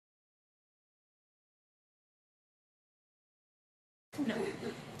No.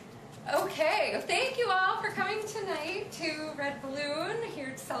 Okay, thank you all for coming tonight to Red Balloon,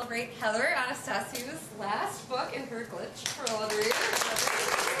 here to celebrate Heather Anastasiu's last book in her Glitch trilogy.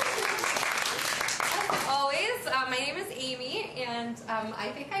 As always, my name is Amy, and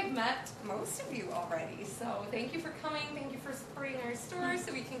I think I've met most of you already. So thank you for coming. Thank you for supporting our store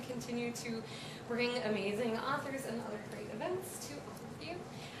so we can continue to bring amazing authors and other great events to all of you.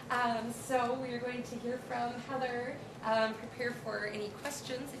 So we are going to hear from Heather. Prepare for any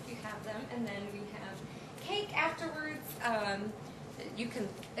questions if you have them, and then we have cake afterwards. You can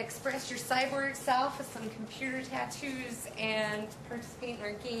express your cyborg self with some computer tattoos and participate in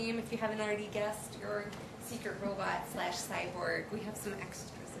our game if you haven't already guessed your secret robot / cyborg. We have some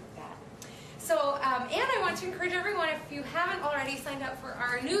extras of that. So, and I want to encourage everyone, if you haven't already signed up for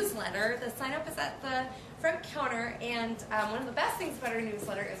our newsletter, the sign up is at the front counter, and one of the best things about our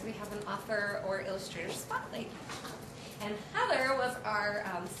newsletter is we have an author or illustrator spotlight. And Heather was our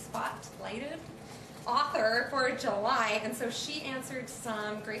spotlighted author for July, and so she answered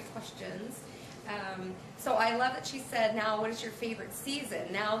some great questions. So I love that she said, now what is your favorite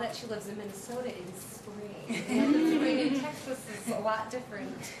season? Now that she lives in Minnesota, in spring. And spring in Texas is a lot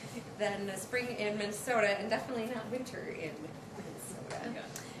different than the spring in Minnesota, and definitely not winter in Minnesota.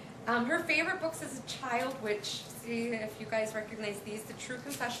 Her favorite books as a child, which, see if you guys recognize these, The True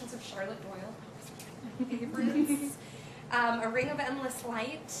Confessions of Charlotte Doyle. Favorites. A Ring of Endless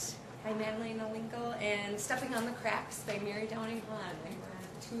Light by Madeleine O'Linkle, and Stepping on the Cracks by Mary Downing Hahn. I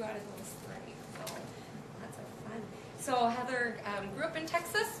read 2 out of those 3, so lots of fun. So Heather grew up in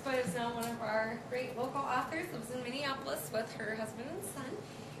Texas, but is now one of our great local authors, lives in Minneapolis with her husband and son,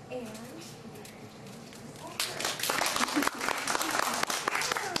 and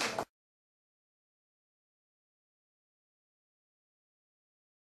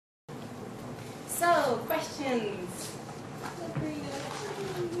so, questions?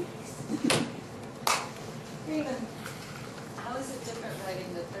 How is it different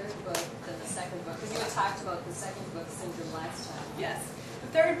writing the third book than the second book? Because you had talked about the second book syndrome last time. Yes. The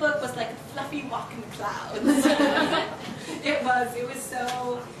third book was like a fluffy walk in the clouds. It was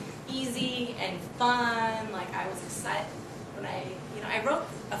so easy and fun. Like, I was excited when I wrote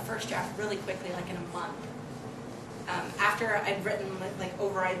a first draft really quickly, like in a month. After I'd written like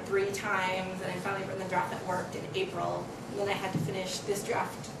Override 3 times, and I'd finally written the draft that worked in April, and then I had to finish this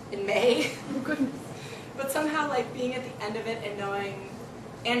draft in May. Oh goodness. But somehow, like, being at the end of it and knowing,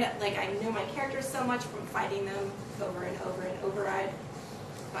 and like I knew my characters so much from fighting them over and over in Override.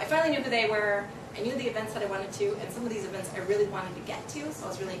 But I finally knew who they were. I knew the events that I wanted to, and some of these events I really wanted to get to, so I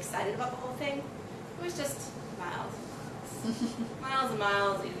was really excited about the whole thing. It was just miles. Miles and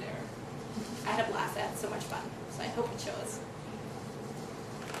miles easier. I had a blast. I had so much fun. So I hope it shows.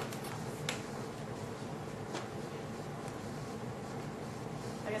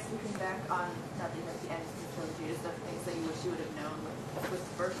 I guess looking back on nothing at the end of the trilogy, is there things that you wish you would have known with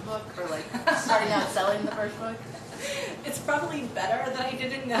the first book, or like starting out selling the first book? It's probably better that I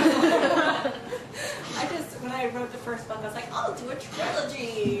didn't know. When I wrote the first book, I was like, I'll do a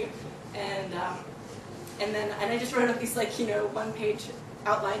trilogy, and I just wrote up these, like, 1-page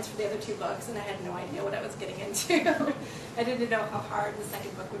outlines for the other 2 books, and I had no idea what I was getting into. I didn't know how hard the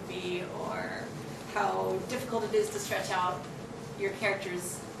second book would be, or how difficult it is to stretch out your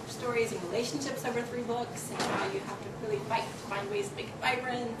characters' stories and relationships over 3 books, and how you have to really fight to find ways to make it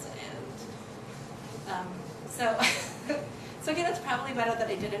vibrant. And so again, it's probably better that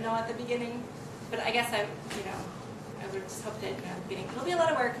I didn't know at the beginning. But I guess I would just hope that at the beginning, it'll be a lot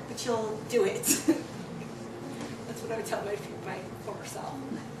of work, but you'll do it. That's what I would tell my former self.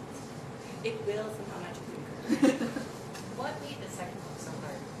 It will somehow magically. What made the second book so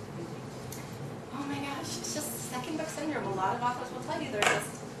hard? Oh my gosh, it's just the second book syndrome. A lot of authors will tell you they're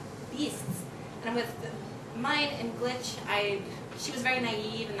just beasts. And with mine in Glitch, she was very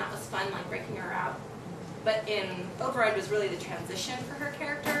naive, and that was fun, like breaking her out. But in Override was really the transition for her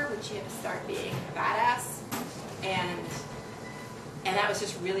character, when she had to start being a badass. And that was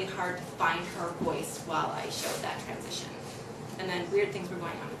just really hard to find her voice while I showed that transition. And then weird things were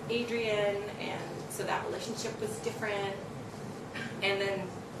going on with Adrian, and so that relationship was different. And then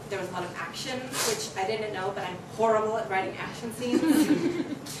there was a lot of action, which I didn't know, but I'm horrible at writing action scenes.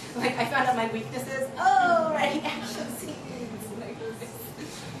 Like, I found out my weaknesses. Oh, writing action scenes.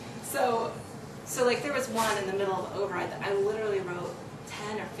 So like, there was one in the middle of Override that I literally wrote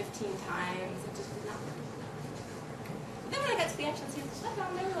 10 or 15 times. It just did not work. But then when I got to the action scenes, they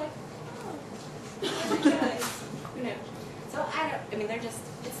were like, oh, guys. Who knew? So they're just,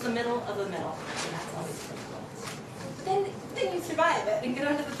 it's the middle of the middle, and that's always difficult. But then you survive it and get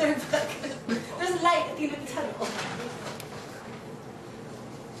on to the third book. There's light at the end of the tunnel.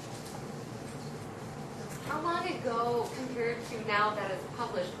 So compared to now that it's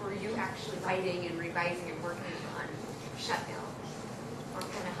published, were you actually writing and revising and working on Shutdown? Or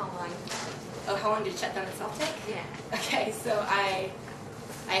kind of how long? Oh, how long did Shutdown itself take? Yeah. Okay, so I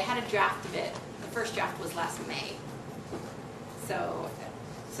had a draft of it. The first draft was last May. So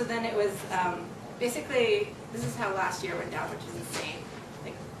then it was basically, this is how last year went down, which is insane.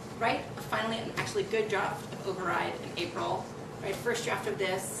 Like, write finally an actually good draft of Override in April. Write first draft of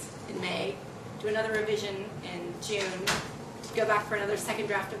this in May. Do another revision in June. Go back for another second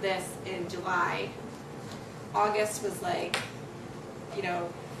draft of this in July. August was like, you know,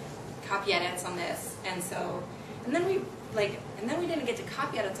 copy edits on this, and then we didn't get to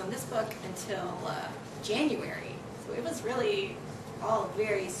copy edits on this book until January. So it was really all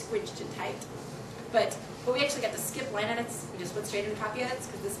very squidged and tight. But we actually got to skip line edits and just went straight into copy edits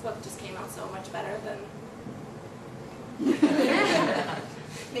because this book just came out so much better than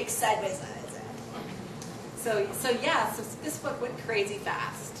makes side by side. So this book went crazy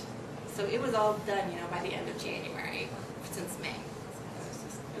fast. So it was all done, you know, by the end of January since May.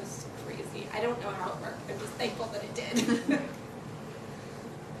 It was crazy. I don't know how it worked. I'm just thankful that it did. Is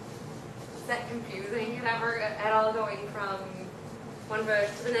that confusing at all going from one book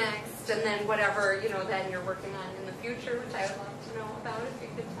to the next and then whatever, you know, then you're working on in the future, which I would love to know about if you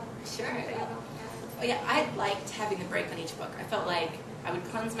could tell Sure. anything about that. Oh yeah, I liked having the break on each book. I felt like I would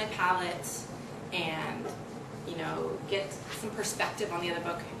cleanse my palette and, you know, get some perspective on the other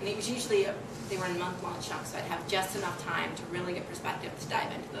book. And it was usually, they were in month-long chunks, so I'd have just enough time to really get perspective to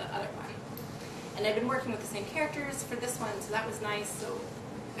dive into the other one. And I've been working with the same characters for this one, so that was nice. So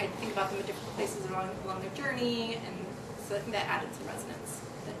I'd think about them at different places along their journey, and so I think that added some resonance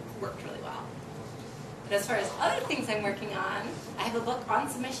that worked really well. But as far as other things I'm working on, I have a book on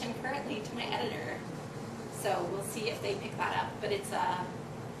submission currently to my editor. So we'll see if they pick that up. But it's a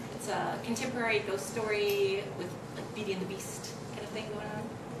contemporary ghost story with like Beauty and the Beast kind of thing going on.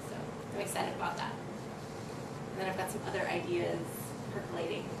 So I'm excited about that. And then I've got some other ideas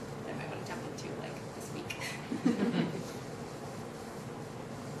percolating that I might want to jump into like this week.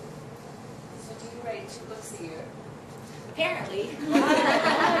 So do you write 2 books a year? Apparently.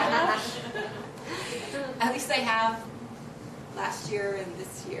 At least I have last year and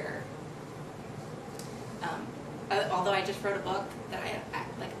this year. Although I just wrote a book that I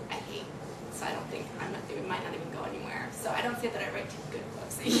hate, so I don't think it might not even go anywhere. So I don't say that I write 2 good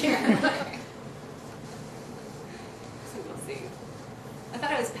books a year. So we'll see. I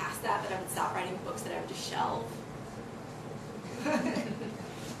thought I was past that I would stop writing books that I would just shelve.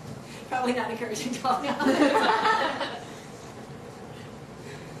 Probably not encouraging to all. Any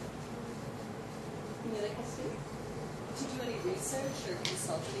other questions? Do you do any research or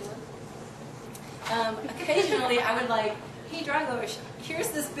consult anyone? Occasionally I would like, hey Drago, here's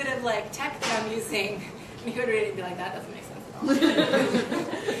this bit of like tech that I'm using. And he would read it and be like, that doesn't make sense at all.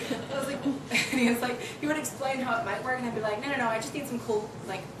 I was like, and he was like, he would explain how it might work, and I'd be like, no, I just need some cool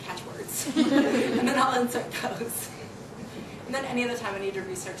like catchwords. And then I'll insert those. And then any other time I need to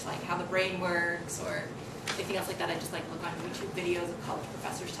research like how the brain works or anything else like that, I just like look on YouTube videos of college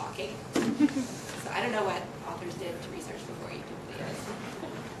professors talking. So I don't know what authors did to research before YouTube videos.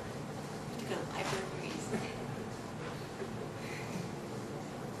 To go to libraries.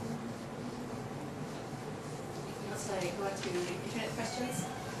 So I go on to internet questions.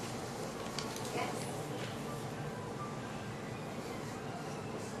 Yes.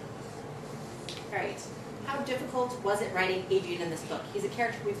 All right. How difficult was it writing Adrian in this book? He's a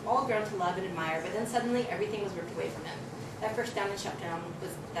character we've all grown to love and admire, but then suddenly everything was ripped away from him. That first chapter in Shutdown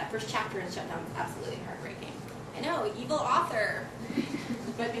was absolutely heartbreaking. I know, evil author.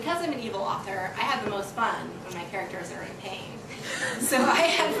 But because I'm an evil author, I have the most fun when my characters are in pain. So I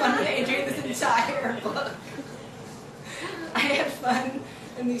had fun with Adrian this entire book. I had fun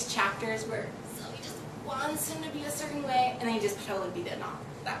in these chapters where Zoe just wants him to be a certain way, and then he just totally be not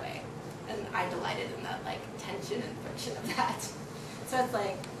that way. And I delighted in the like tension and friction of that. So it's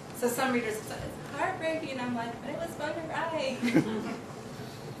like, so some readers said it's heartbreaking, and I'm like, but it was fun to write.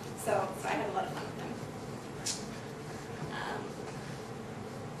 So I had a lot of fun with him.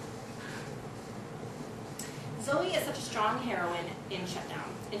 Zoe is such a strong heroine in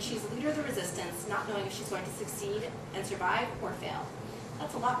Shutdown, and she's the leader of the resistance, not knowing if she's going to succeed and survive or fail.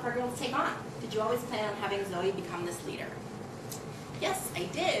 That's a lot for a girl to take on. Did you always plan on having Zoe become this leader? Yes, I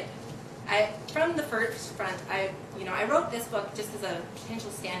did. From the first front, I wrote this book just as a potential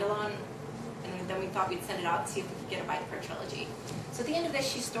standalone, and then we thought we'd send it out and see if we could get a bite for a trilogy. So at the end of this,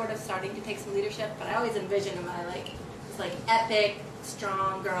 she's sort of starting to take some leadership, but I always envisioned him this epic,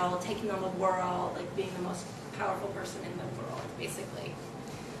 strong girl taking on the world, like being the most powerful person in the world, basically.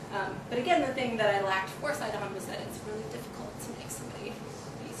 But again, the thing that I lacked foresight on was that it's really difficult to make somebody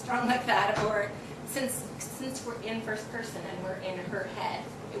be strong like that, or since we're in first person and we're in her head,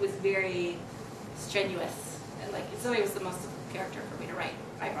 it was very strenuous. And like Zoe was the most difficult character for me to write,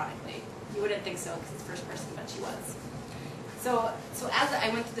 ironically. You wouldn't think so because it's first person, but she was. So as I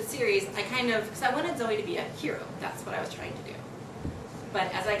went through the series, I because I wanted Zoe to be a hero. That's what I was trying to do.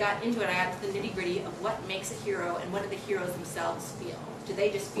 But as I got into it, I got to the nitty gritty of what makes a hero and what do the heroes themselves feel. Do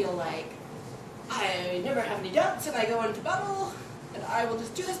they just feel like, I never have any doubts and I go into battle and I will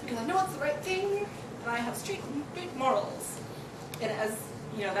just do this because I know it's the right thing and I have straight morals. And as,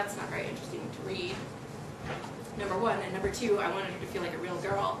 that's not very interesting to read, number one. And number two, I wanted her to feel like a real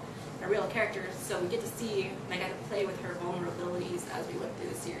girl, a real character. So we get to see, and I got to play with her vulnerabilities as we went through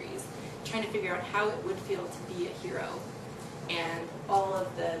the series, trying to figure out how it would feel to be a hero. And all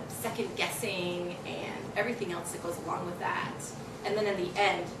of the second guessing and everything else that goes along with that. And then in the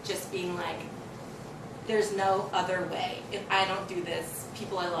end, just being like, there's no other way. If I don't do this,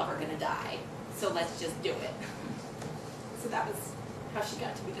 people I love are going to die. So let's just do it. So that was how she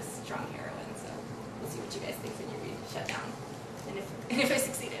got to be this strong heroine. So we'll see what you guys think when you read Shutdown. And if I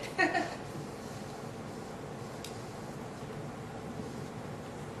succeeded. Okay.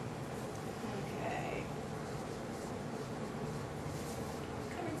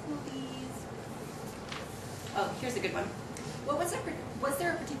 Current movies. Oh, here's a good one. Was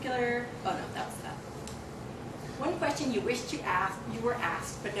there a particular, oh no, that was that. One question you wished you were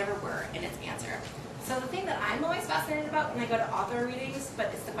asked, but never were, and its answer. So the thing that I'm always fascinated about when I go to author readings,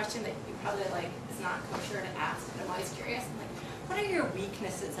 but it's the question that you probably is not kosher to ask, but I'm always curious. I'm like, what are your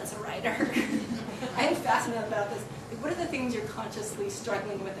weaknesses as a writer? I am fascinated about this. Like, what are the things you're consciously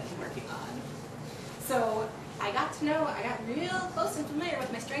struggling with and working on? So I got real close and familiar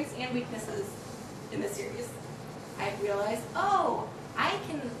with my strengths and weaknesses in this series. I realized, oh, I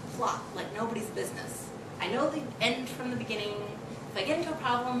can plot like nobody's business. I know the end from the beginning. If I get into a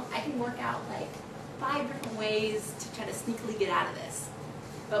problem, I can work out 5 different ways to try to sneakily get out of this.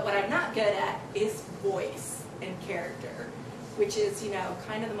 But what I'm not good at is voice and character, which is,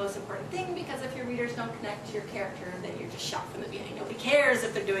 kind of the most important thing, because if your readers don't connect to your character, then you're just shot from the beginning. Nobody cares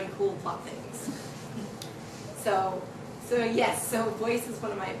if they're doing cool plot things. So voice is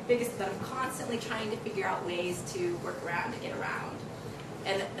one of my biggest, that I'm constantly trying to figure out ways to work around and get around.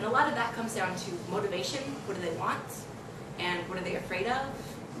 And a lot of that comes down to motivation. What do they want? And what are they afraid of?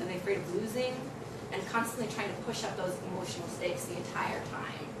 Are they afraid of losing? And constantly trying to push up those emotional stakes the entire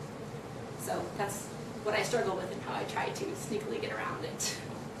time. So that's what I struggle with and how I try to sneakily get around it.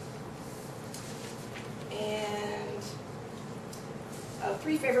 And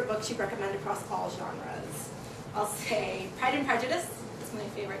 3 favorite books you'd recommend across all genres. I'll say Pride and Prejudice is my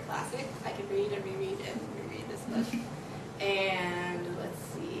favorite classic. I could read and reread and reread this book. And let's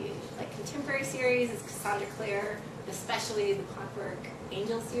see, contemporary series is Cassandra Clare, especially the Clockwork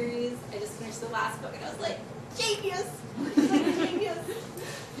Angel series. I just finished the last book and I was like, genius! Genius!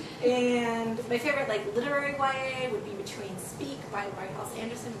 And my favorite literary YA would be Between Speak by Whitehouse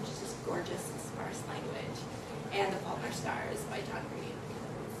Anderson, which is just gorgeous and sparse language. And The Fault in Our Stars by John Green.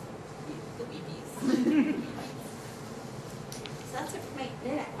 The BBs. So that's it for my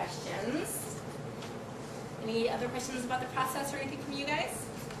internet questions. Any other questions about the process or anything from you guys?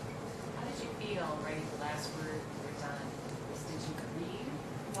 How did you feel writing the last word you were done? Did you grieve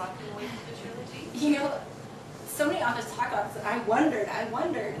walking away from the trilogy? So many authors talk about this, and I wondered.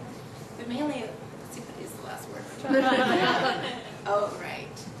 But mainly, let's see what is the last word. Oh,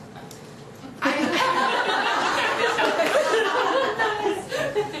 right.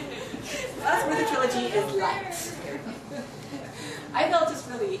 The last word of the trilogy is light. I felt just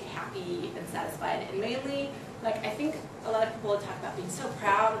really happy and satisfied, and mainly, I think a lot of people talk about being so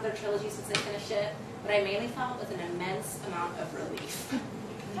proud of their trilogy since they finished it, but I mainly felt with an immense amount of relief.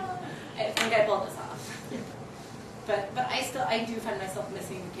 I think I pulled this off. But I do find myself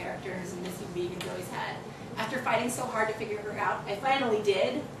missing the characters and missing being in Zoe's head. After fighting so hard to figure her out, I finally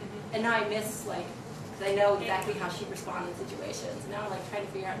did, and now I miss, because I know exactly how she responds in situations. Now I'm trying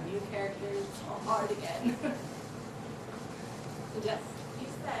to figure out new characters. It's all hard again. Yes. You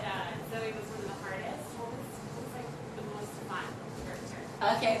said Zoe was one of the hardest. What was the most fun character?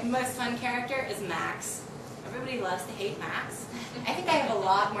 Okay, the most fun character is Max. Everybody loves to hate Max. I think I have a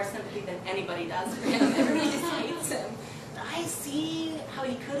lot more sympathy than anybody does for him. Everybody just hates him. But I see how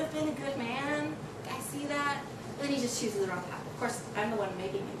he could have been a good man. I see that. But then he just chooses the wrong path. Of course, I'm the one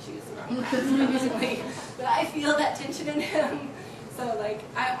making him choose the wrong path, basically. But I feel that tension in him. So,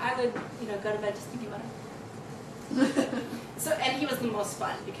 I would, go to bed just thinking about him. And he was the most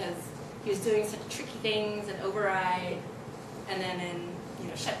fun because he was doing such tricky things and override. And then in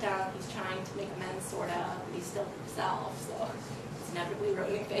shut down. He's trying to make amends, sort of, but he's still himself, so he's inevitably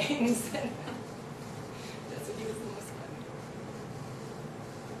ruining things. That's what he was the most fun.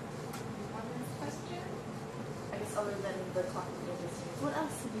 One last question? I guess other than the Clock of the Angel series, what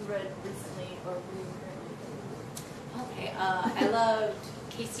else have you read recently or reading currently? Okay, I loved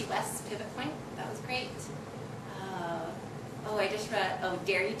Casey West's Pivot Point. That was great. I just read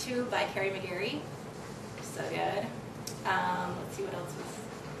Dare You To by Carrie McGarry. So good. Let's see what else was.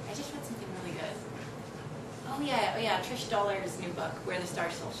 I just read something really good. Oh yeah, Trish Dollar's new book, Where the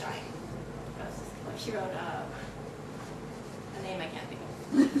Stars Still Shine. That was just cool. She wrote a name I can't think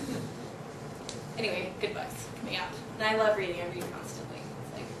of. Anyway, good books coming out. And I love reading. I read constantly.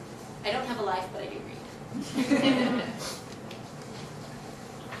 It's like I don't have a life, but I do read.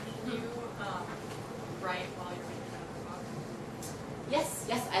 You write while you're reading another book.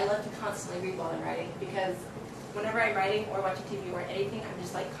 Yes, I love to constantly read while I'm writing because whenever I'm writing or watching TV or anything, I'm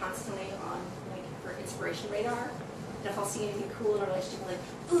just like constantly on like for inspiration radar. And if I'll see anything cool in a relationship, I'm like,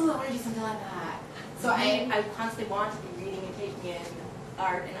 ooh, I want to do something like that. So I constantly want to be reading and taking in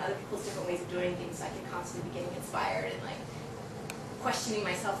art and other people's different ways of doing things so I can constantly be getting inspired and like questioning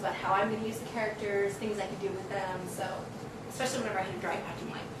myself about how I'm going to use the characters, things I can do with them. So especially whenever I hit a dry patch,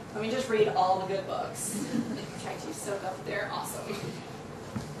 I'm like, let me just read all the good books. Try to soak up. They're awesome.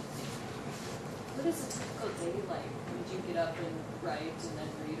 What is a typical day like? Would you get up and write and then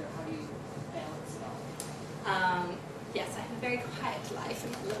read, or how do you balance it all? Yes, I have a very quiet life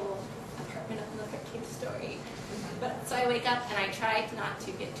in a little apartment up in the 13th story. But so I wake up and I try not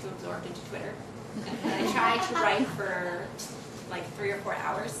to get too absorbed into Twitter. And I try to write for like 3 or 4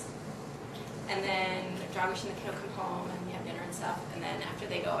 hours. And then Dragish and the kiddo come home and we have dinner and stuff. And then after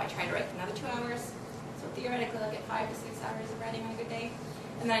they go, I try to write for another 2 hours. So theoretically, I'll get 5 to 6 hours of writing on a good day.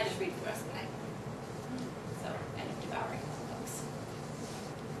 And then I just read for the rest of the night.